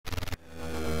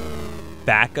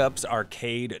Backups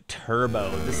Arcade Turbo.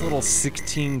 This little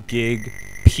 16 gig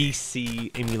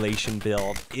PC emulation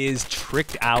build is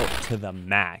tricked out to the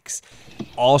max.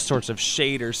 All sorts of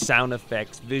shaders, sound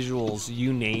effects, visuals,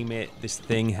 you name it. This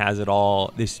thing has it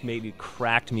all. This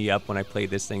cracked me up when I played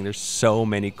this thing. There's so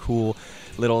many cool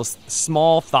little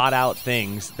small thought out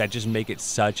things that just make it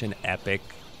such an epic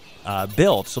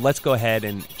build. So let's go ahead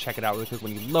and check it out really quick.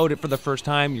 When you load it for the first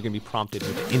time, you're gonna be prompted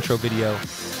with the intro video.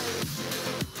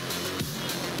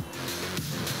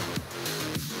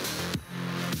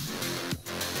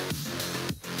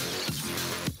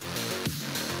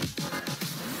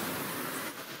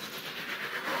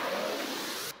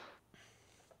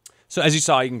 So as you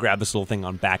saw, you can grab this little thing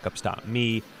on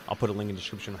backups.me. I'll put a link in the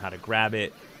description on how to grab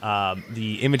it.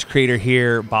 The image creator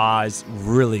here, Boz,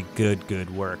 really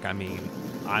good work. I mean,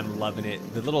 I'm loving it.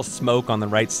 The little smoke on the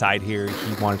right side here,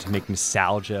 he wanted to make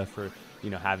nostalgia for, you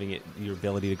know, having it, your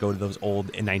ability to go to those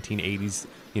old 1980s,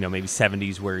 you know, maybe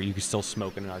 70s where you could still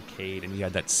smoke in an arcade and you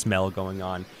had that smell going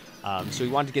on. So we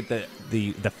wanted to get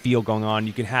the feel going on.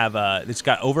 You can have it's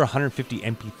got over 150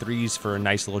 MP3s for a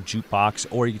nice little jukebox,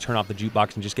 or you can turn off the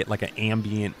jukebox and just get like an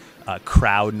ambient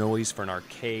crowd noise for an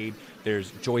arcade.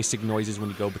 There's joystick noises when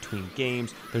you go between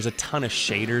games. There's a ton of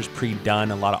shaders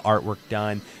pre-done, a lot of artwork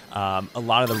done. A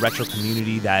lot of the retro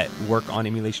community that work on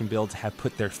emulation builds have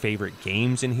put their favorite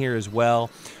games in here as well.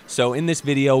 So in this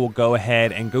video, we'll go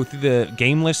ahead and go through the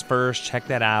game list first, check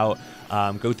that out.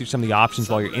 Go through some of the options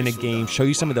while you're in a game, show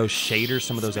you some of those shaders,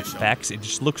 some of those effects. It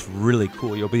just looks really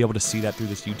cool. You'll be able to see that through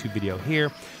this YouTube video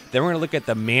here. Then we're going to look at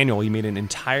the manual. He made an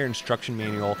entire instruction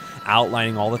manual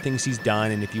outlining all the things he's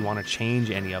done and if you want to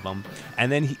change any of them. And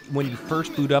then when you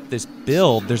first boot up this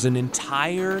build, there's an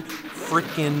entire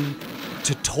freaking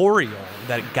tutorial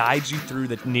that guides you through,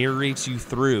 that narrates you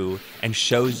through and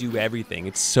shows you everything.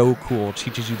 It's so cool. It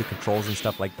teaches you the controls and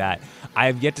stuff like that. I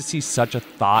have yet to see such a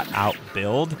thought out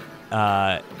build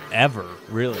ever,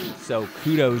 really. So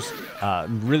kudos,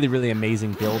 really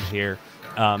amazing build here.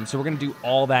 So we're gonna do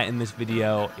all that in this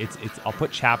video. I'll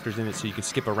put chapters in it so you can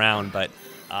skip around, but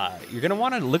you're gonna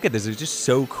want to look at this. It's just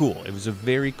so cool. It was a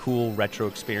very cool retro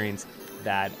experience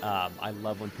that I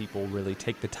love when people really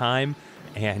take the time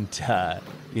and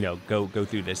you know, go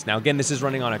through this. Now again, this is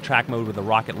running on attract mode with a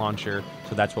rocket launcher,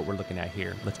 so that's what we're looking at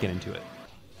here. Let's get into it.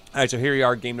 All right, so here we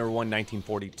are, game number 1,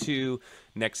 1942.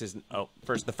 Next is,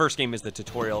 the first game is the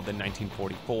tutorial, then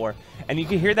 1944. And you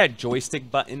can hear that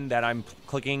joystick button that I'm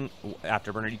clicking,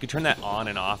 Afterburner. You can turn that on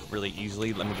and off really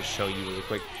easily. Let me just show you really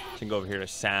quick. You can go over here to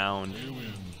sound.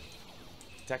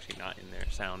 It's actually not in there,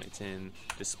 sound. It's in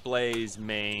displays,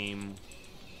 Mame,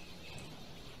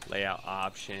 layout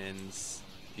options.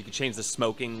 You can change the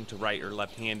smoking to right or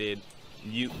left-handed.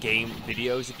 Mute game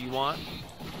videos if you want.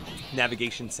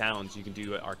 Navigation sounds, you can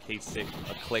do an arcade stick,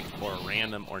 a click, or a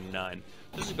random, or none.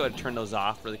 Just go ahead and turn those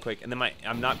off really quick. And then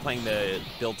I'm not playing the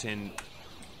built-in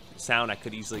sound. I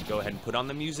could easily go ahead and put on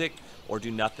the music, or do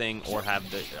nothing, or have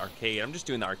the arcade. I'm just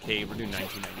doing the arcade. We're doing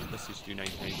 1990. Let's just do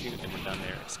 1992, and we're done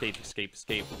there.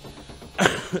 Escape.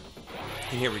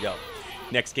 And here we go.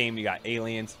 Next game, you got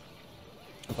Aliens.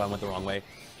 If I went the wrong way.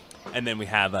 And then we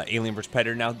have Alien vs.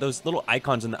 Predator. Now, those little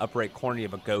icons in the upper right corner, you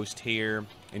have a ghost here,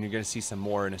 and you're going to see some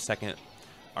more in a second.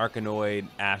 Arkanoid,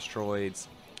 asteroids.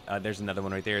 There's another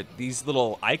one right there. These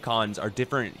little icons are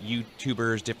different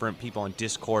YouTubers, different people on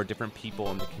Discord, different people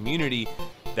in the community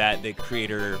that the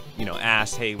creator, you know,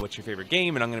 asked, hey, what's your favorite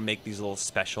game? And I'm going to make these little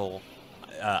special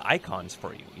icons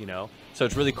for you, you know? So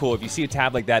it's really cool. If you see a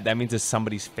tab like that, that means it's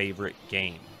somebody's favorite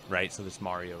game, right? So this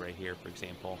Mario right here, for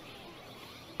example.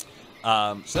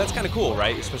 So that's kind of cool,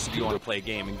 right? Especially if you want to play a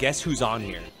game. And guess who's on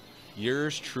here?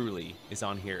 Yours truly is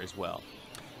on here as well.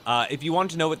 If you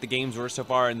wanted to know what the games were so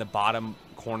far, in the bottom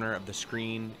corner of the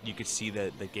screen, you could see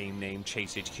the game name,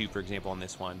 Chase HQ, for example, on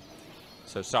this one.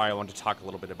 So sorry, I wanted to talk a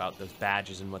little bit about those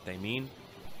badges and what they mean.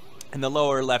 In the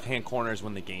lower left-hand corner is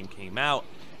when the game came out.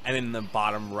 And in the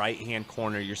bottom right-hand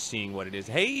corner, you're seeing what it is.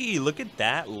 Hey, look at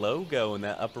that logo in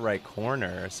that upper right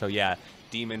corner. So yeah,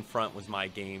 Demon Front was my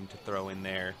game to throw in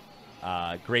there.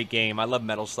 Great game. I love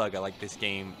Metal Slug. I like this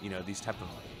game. You know, these type of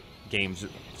games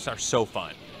are so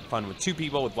fun. Fun with 2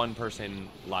 people, with 1 person,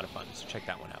 a lot of fun. So check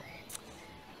that one out.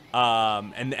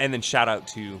 And then shout out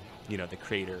to, you know, the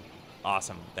creator.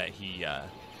 Awesome that he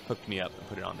hooked me up and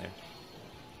put it on there.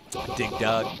 Dig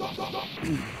Dug.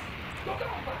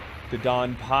 The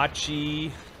Don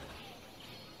Pachi.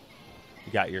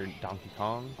 You got your Donkey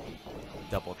Kong.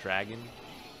 Double Dragon.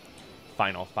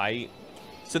 Final Fight.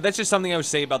 So that's just something I would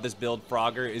say about this build,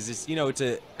 Frogger, is this, you know, it's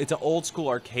an old school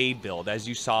arcade build, as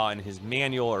you saw in his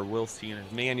manual, or will see in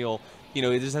his manual. You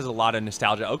know, it just has a lot of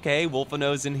nostalgia. Okay,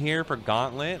 Wolfeno's in here for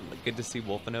Gauntlet. Good to see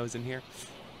Wolfeno's in here.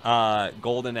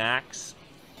 Golden Axe.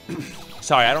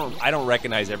 Sorry, I don't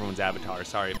recognize everyone's avatar.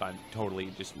 Sorry if I'm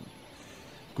totally just...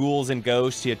 Ghouls and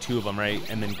ghosts. You had 2 of them, right?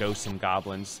 And then ghosts and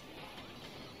goblins.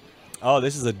 Oh,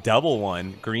 this is a double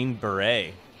one. Green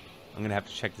Beret. I'm gonna have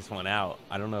to check this one out.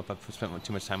 I don't know if I've spent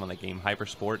too much time on that game. Hyper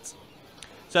Sports.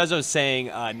 So as I was saying,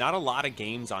 not a lot of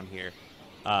games on here.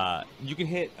 You can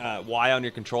hit Y on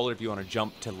your controller if you want to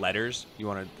jump to letters. You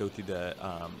want to go through the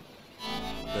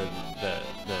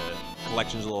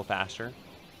collections a little faster.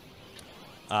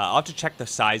 I'll have to check the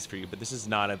size for you, but this is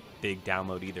not a big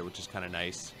download either, which is kind of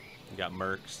nice. You got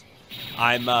Mercs.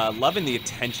 I'm loving the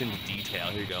attention to detail.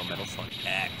 Here you go, Metal Slug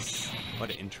X. What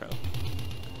an intro.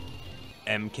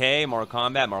 MK, Mortal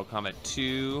Kombat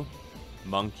 2,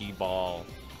 Monkey Ball,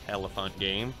 hella fun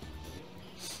game.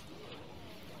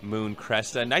 Moon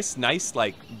Cresta, nice,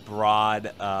 like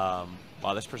broad. Wow,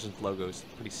 this person's logo is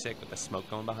pretty sick with the smoke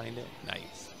going behind it.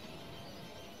 Nice.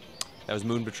 That was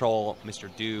Moon Patrol, Mr.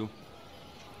 Do.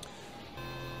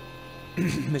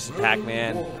 Mrs.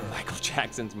 Pac-Man, Michael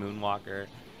Jackson's Moonwalker.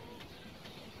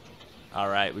 All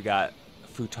right, we got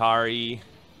Futari,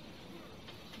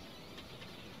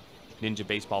 Ninja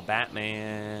Baseball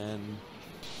Batman,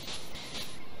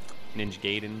 Ninja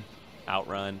Gaiden,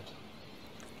 Outrun,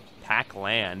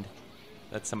 Pac-Land.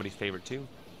 That's somebody's favorite too.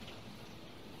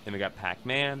 Then we got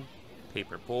Pac-Man,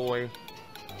 Paper Boy,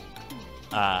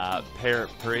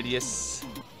 Peridius,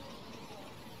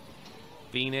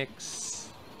 Phoenix,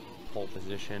 Pole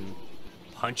Position,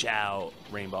 Punch Out,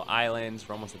 Rainbow Islands.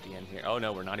 We're almost at the end here. Oh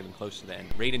no, we're not even close to the end.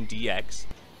 Raiden DX,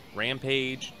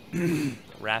 Rampage,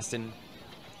 Rastin,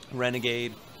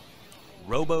 Renegade,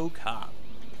 RoboCop,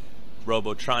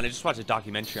 Robotron. I just watched a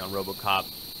documentary on RoboCop.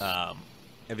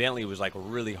 Evidently, it was like a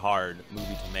really hard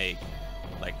movie to make.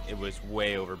 Like, it was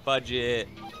way over budget.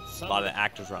 A lot of the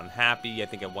actors were unhappy. I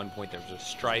think at one point there was a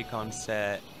strike on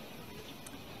set.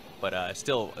 But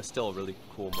still a really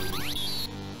cool movie.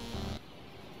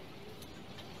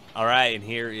 All right, and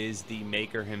here is the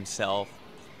maker himself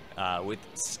with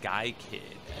Sky Kid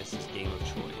as his game of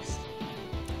choice.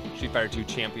 Street Fighter 2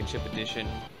 Championship Edition.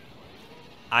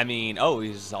 I mean, oh,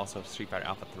 he's also Street Fighter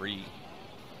Alpha 3.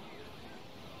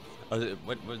 Oh,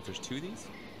 what, there's 2 of these?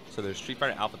 So there's Street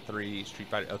Fighter Alpha 3, Street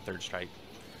Fighter, oh, Third Strike.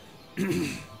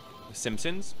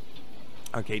 Simpsons,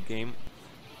 arcade game.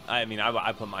 I mean,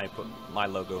 I put my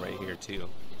logo right here too.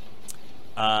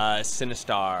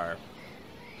 Sinistar,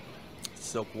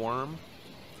 Silkworm,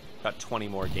 about 20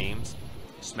 more games.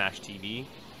 Smash TV.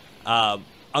 I'm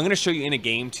gonna show you in a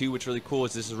game too, what's really cool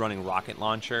is this is running Rocket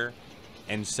Launcher.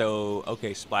 And so,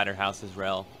 okay, Splatterhouse as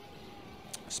well.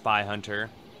 Spy Hunter,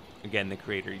 again, the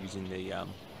creator using the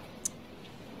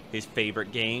his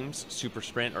favorite games, Super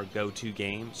Sprint or go-to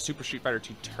games. Super Street Fighter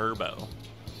 2 Turbo.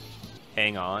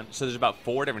 Hang on. So there's about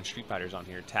 4 different Street Fighters on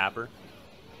here. Tapper,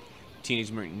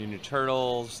 Teenage Mutant Ninja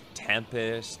Turtles,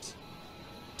 Tempest,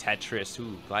 Tetris.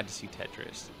 Ooh, glad to see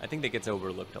Tetris. I think that gets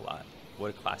overlooked a lot.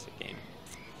 What a classic game.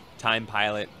 Time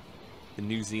Pilot, the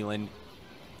New Zealand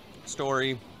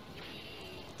story,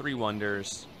 3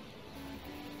 Wonders,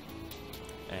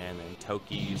 and then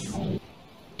Toki's,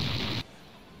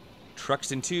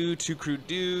 Truxton 2, 2 Crude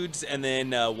Dudes, and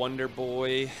then Wonder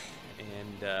Boy,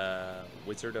 and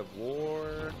Wizard of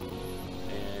War,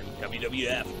 and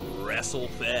WWF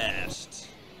WrestleFest.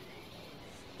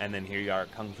 And then here you are,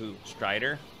 Kung Fu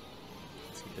Strider.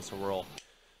 Let's get this a roll.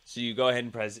 So you go ahead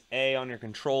and press A on your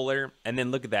controller, and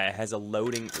then look at that. It has a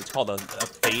loading, it's called a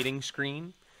fading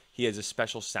screen. He has a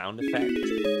special sound effect,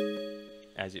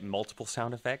 as it multiple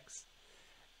sound effects.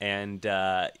 And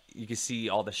you can see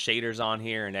all the shaders on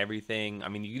here and everything. I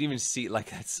mean, you can even see, like,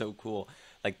 that's so cool.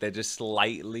 Like, the just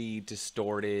slightly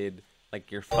distorted,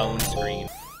 like, your phone screen.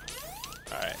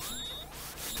 All right.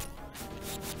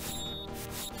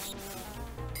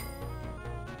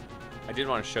 I did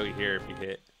want to show you here if you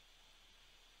hit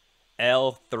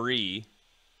L3,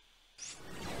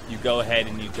 you go ahead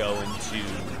and you go into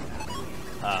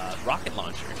Rocket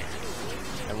Launcher here.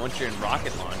 And once you're in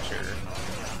Rocket Launcher,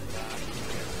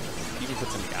 you can put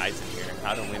some guides in here.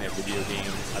 How to win at video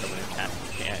games, how to win at Tap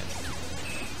Can.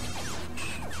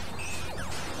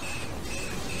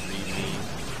 Read me.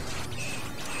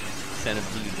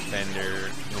 Centipede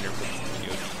Defender, winner for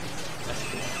Yoshi. That's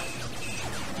cool.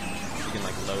 You can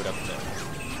like load up the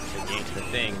game, the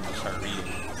thing, and start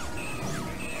reading.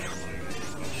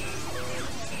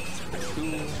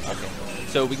 Cool. Okay,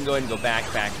 so we can go ahead and go back.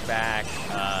 I think we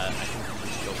can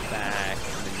just go back.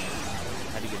 And then,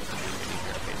 how do you get to the main menu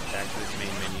here? Okay, back to this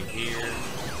main menu here.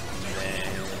 And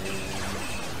then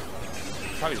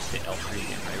probably just hit L3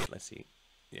 again, right? Let's see.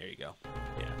 There you go.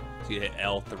 Yeah. So you hit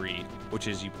L3, which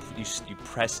is you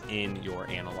press in your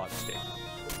analog stick.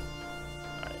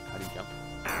 All right. How do you jump?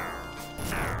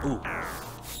 Ooh.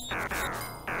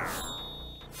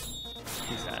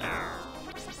 Who's that?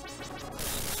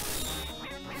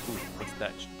 Ooh, what's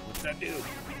that? What's that do?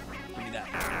 Give me that.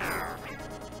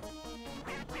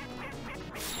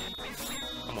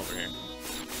 Come over here.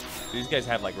 Do these guys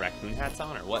have like raccoon hats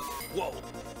on or what? Whoa!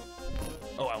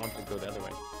 Oh, I want to go the other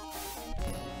way.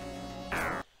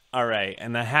 All right,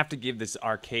 and I have to give this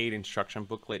arcade instruction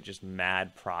booklet just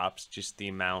mad props, just the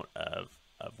amount of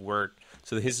work.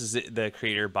 So this is the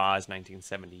creator, Boz,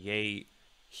 1978.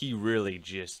 He really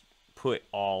just put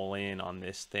all in on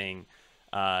this thing.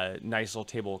 Nice little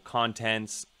table of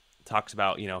contents. Talks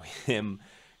about, you know, him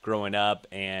growing up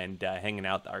and hanging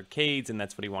out at the arcades, and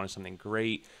that's what he wanted, something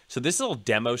great. So this little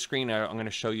demo screen, I'm going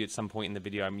to show you at some point in the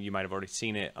video. I mean, you might have already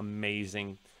seen it.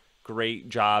 Amazing. Great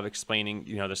job explaining,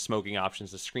 you know, the smoking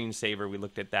options, the screensaver. We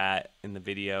looked at that in the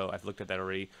video. I've looked at that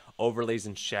already. Overlays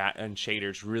and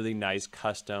shaders, really nice,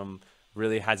 custom,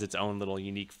 really has its own little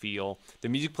unique feel. The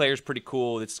music player is pretty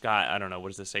cool. It's got, I don't know, what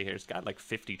does this say here? It's got like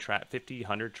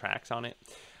 100 tracks on it.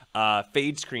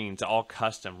 Fade screens, all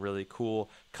custom, really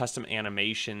cool. Custom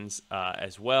animations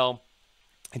as well.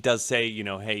 It does say, you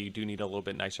know, hey, you do need a little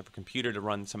bit nicer of a computer to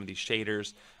run some of these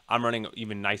shaders. I'm running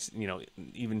even nice, you know,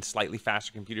 even slightly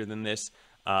faster computer than this.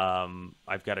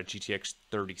 I've got a GTX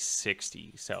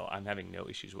 3060, so I'm having no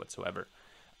issues whatsoever.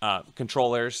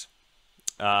 Controllers.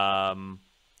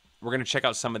 We're gonna check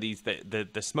out some of these.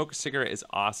 The smoke a cigarette is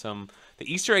awesome.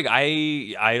 The Easter egg,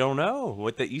 I don't know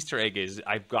what the Easter egg is.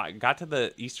 I've got to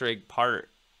the Easter egg part,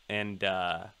 and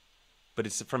but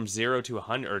it's from 0 to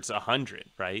 100, or it's 100,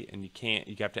 right? And you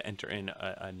have to enter in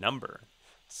a number.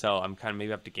 So I'm kind of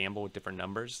maybe have to gamble with different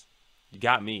numbers. You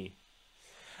got me.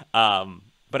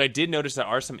 But I did notice there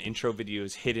are some intro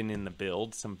videos hidden in the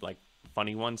build, some like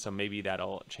funny ones. So maybe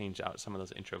that'll change out some of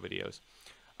those intro videos.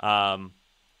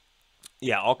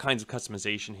 Yeah, all kinds of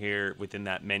customization here within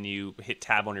that menu. Hit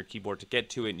tab on your keyboard to get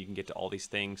to it, and you can get to all these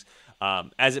things.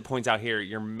 As it points out here,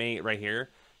 your main right here.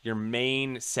 Your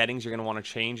main settings you're going to want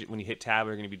to change when you hit tab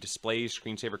are going to be displays,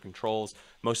 screensaver, controls.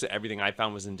 Most of everything I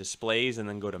found was in displays, and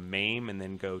then go to Mame, and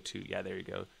then go to, yeah, there you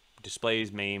go.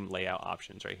 Displays, Mame, layout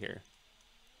options right here.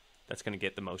 That's going to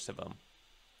get the most of them.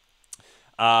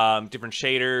 Different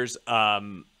shaders.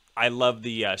 I love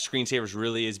the screensavers,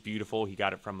 really is beautiful. He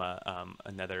got it from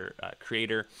another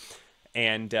creator.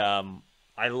 And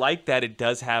I like that it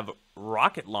does have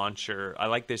rocket launcher. I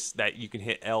like this, that you can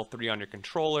hit L3 on your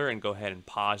controller and go ahead and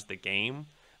pause the game.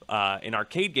 In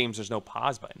arcade games, there's no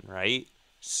pause button, right?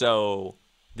 So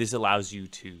this allows you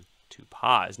to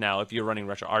pause. Now, if you're running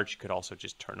Retro Arch, you could also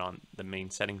just turn on the main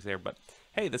settings there. But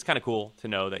hey, that's kind of cool to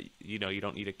know that, you know, you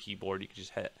don't need a keyboard. You can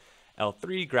just hit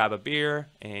L3, grab a beer,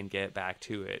 and get back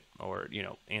to it. Or, you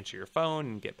know, answer your phone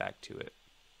and get back to it.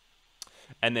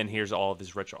 And then here's all of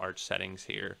his Retro Arch settings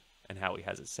here and how he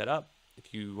has it set up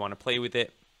if you want to play with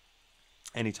it.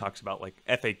 And he talks about like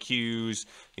FAQs,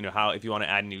 you know, how if you want to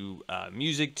add new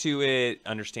music to it,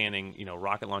 understanding, you know,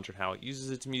 Rocket Launcher and how it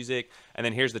uses its music. And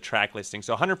then here's the track listing.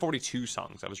 So 142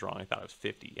 songs. I was wrong. I thought it was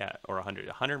 50. Yeah, or 100.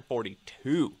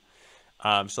 142.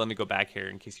 So let me go back here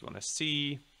in case you want to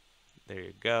see. There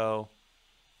you go.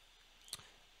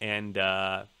 And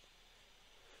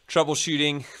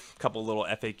troubleshooting, a couple little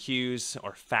FAQs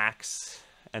or facts.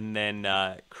 And then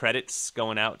credits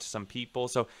going out to some people.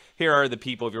 So here are the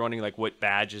people. If you're wondering like what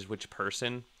badge is which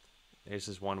person, this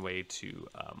is one way to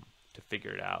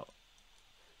figure it out.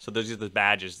 So those are the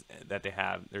badges that they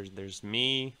have. There's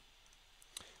me,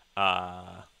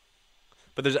 but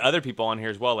there's other people on here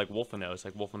as well, like Wolfenose.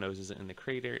 Like Wolfenose isn't in the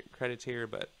credits here,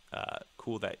 but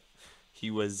cool that he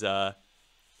was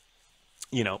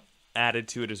you know, added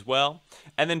to it as well.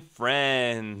 And then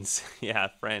Friends, yeah,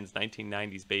 Friends,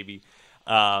 1990s baby.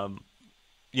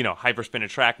 You know, hyperspin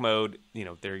attract mode, you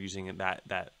know, they're using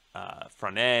that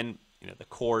front end, you know, the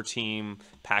core team,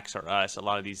 packs are us, a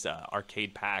lot of these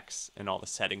arcade packs and all the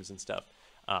settings and stuff,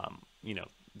 you know,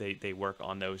 they work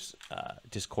on those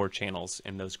Discord channels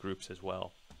and those groups as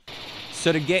well.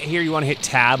 So to get here, you want to hit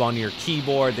tab on your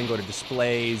keyboard, then go to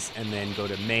displays, and then go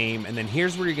to Mame, and then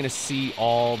here's where you're going to see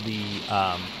all the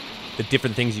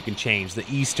different things you can change. The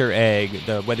Easter egg,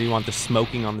 whether you want the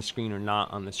smoking on the screen or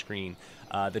not on the screen.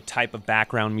 the type of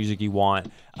background music you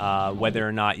want, whether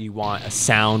or not you want a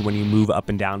sound when you move up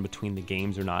and down between the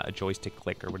games or not, a joystick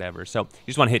click or whatever. So you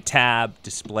just want to hit tab,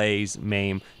 displays,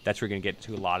 Mame. That's where you're going to get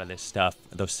to a lot of this stuff,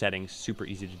 those settings, super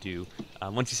easy to do.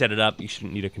 Once you set it up, you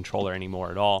shouldn't need a controller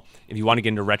anymore at all. If you want to get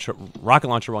into rocket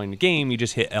launcher while in the game, you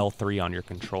just hit L3 on your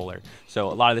controller. So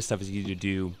a lot of this stuff is easy to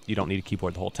do. You don't need a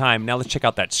keyboard the whole time. Now let's check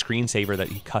out that screensaver that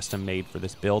he custom made for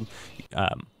this build.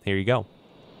 Here you go.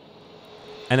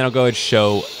 And then I'll go ahead and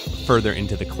show further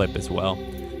into the clip as well.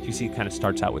 You see it kind of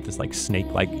starts out with this like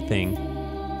snake-like thing.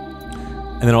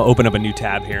 And then I'll open up a new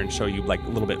tab here and show you like a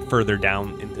little bit further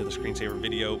down into the screensaver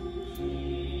video.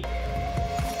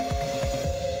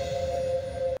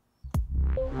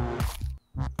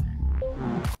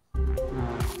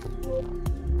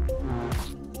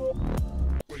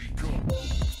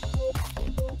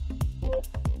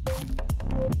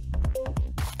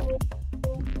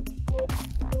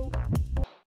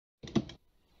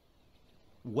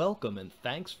 Welcome and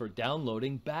thanks for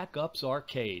downloading Backups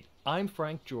Arcade. I'm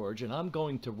Frank George and I'm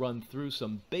going to run through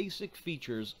some basic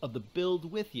features of the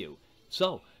build with you.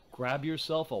 So grab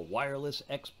yourself a wireless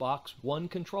Xbox One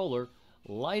controller,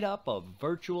 light up a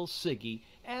virtual Siggy,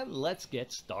 and let's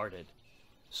get started.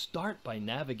 Start by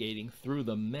navigating through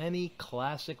the many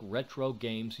classic retro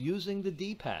games using the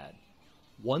D-pad.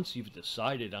 Once you've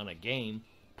decided on a game,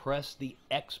 press the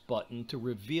X button to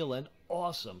reveal an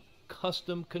awesome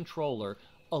custom controller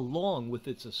along with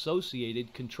its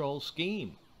associated control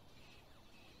scheme.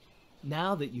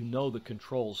 Now that you know the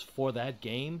controls for that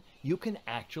game, you can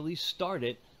actually start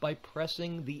it by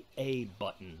pressing the A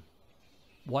button.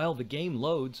 While the game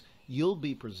loads, you'll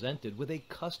be presented with a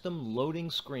custom loading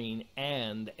screen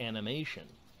and animation.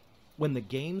 When the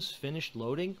game's finished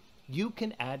loading, you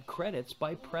can add credits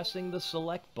by pressing the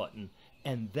select button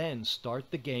and then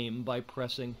start the game by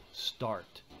pressing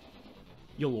Start.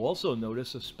 You'll also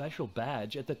notice a special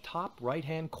badge at the top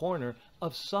right-hand corner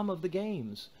of some of the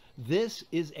games. This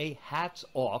is a hats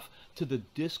off to the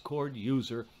Discord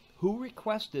user who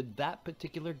requested that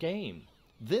particular game.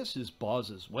 This is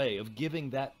Boz's way of giving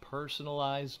that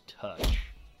personalized touch.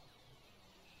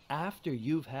 After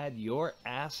you've had your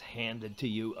ass handed to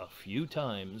you a few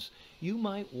times, you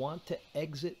might want to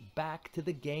exit back to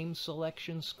the game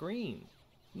selection screen.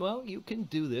 Well, you can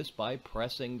do this by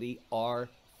pressing the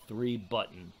R3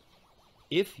 button.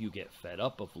 If you get fed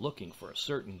up of looking for a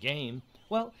certain game,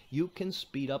 well, you can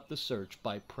speed up the search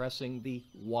by pressing the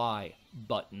Y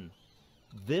button.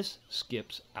 This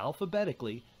skips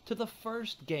alphabetically to the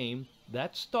first game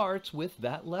that starts with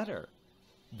that letter.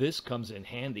 This comes in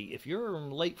handy if you're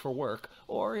late for work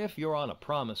or if you're on a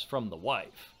promise from the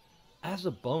wife. As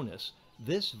a bonus,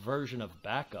 this version of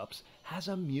Backups has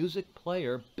a music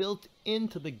player built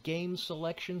into the game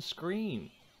selection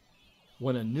screen.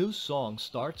 When a new song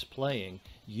starts playing,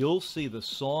 you'll see the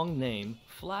song name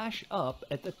flash up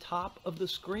at the top of the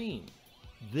screen.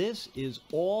 This is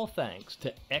all thanks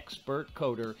to expert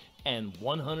coder and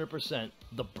 100%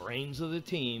 the brains of the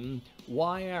team,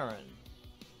 Aaron.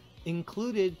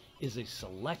 Included is a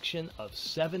selection of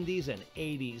 70s and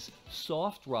 80s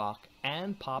soft rock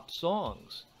and pop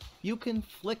songs. You can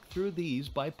flick through these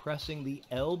by pressing the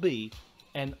LB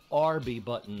and RB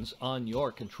buttons on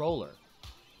your controller.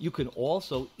 You can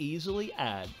also easily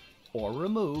add or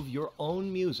remove your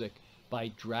own music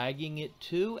by dragging it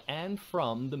to and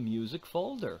from the music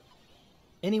folder.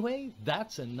 Anyway,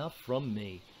 that's enough from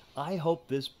me. I hope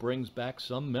this brings back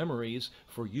some memories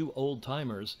for you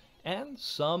old-timers and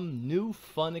some new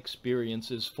fun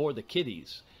experiences for the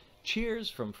kiddies. Cheers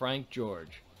from Frank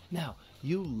George. Now,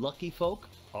 you lucky folk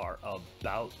are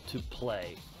about to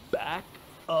play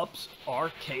Backups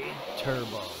Arcade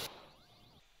Turbo.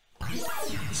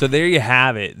 So there you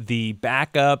have it, the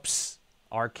Backups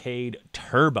Arcade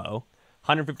Turbo.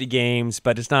 150 games,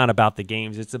 but it's not about the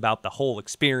games. It's about the whole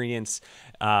experience,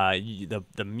 the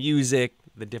music,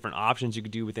 the different options you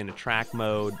could do within a track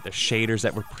mode, the shaders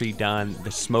that were pre-done,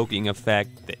 the smoking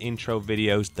effect, the intro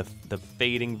videos, the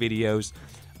fading videos.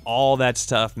 All that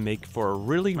stuff make for a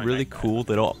really cool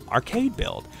little arcade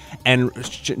build. And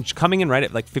coming in right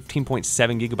at like 15.7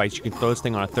 gigabytes, you can throw this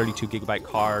thing on a 32 gigabyte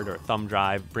card or a thumb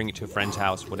drive, bring it to a friend's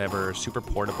house, whatever, super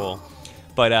portable.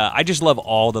 But I just love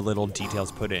all the little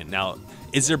details put in. Now,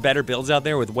 is there better builds out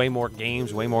there with way more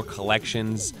games, way more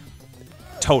collections?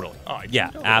 Totally. Oh,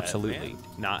 yeah, absolutely.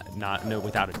 No,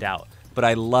 without a doubt. But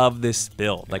I love this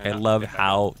build. Like, I love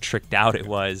how tricked out it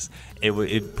was.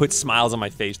 It put smiles on my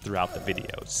face throughout the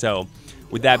video. So,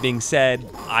 with that being said,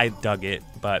 I dug it.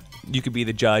 But you could be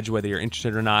the judge whether you're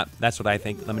interested or not. That's what I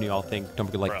think. Let me know what you all think.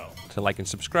 Don't forget to like and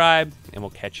subscribe. And we'll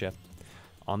catch you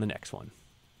on the next one.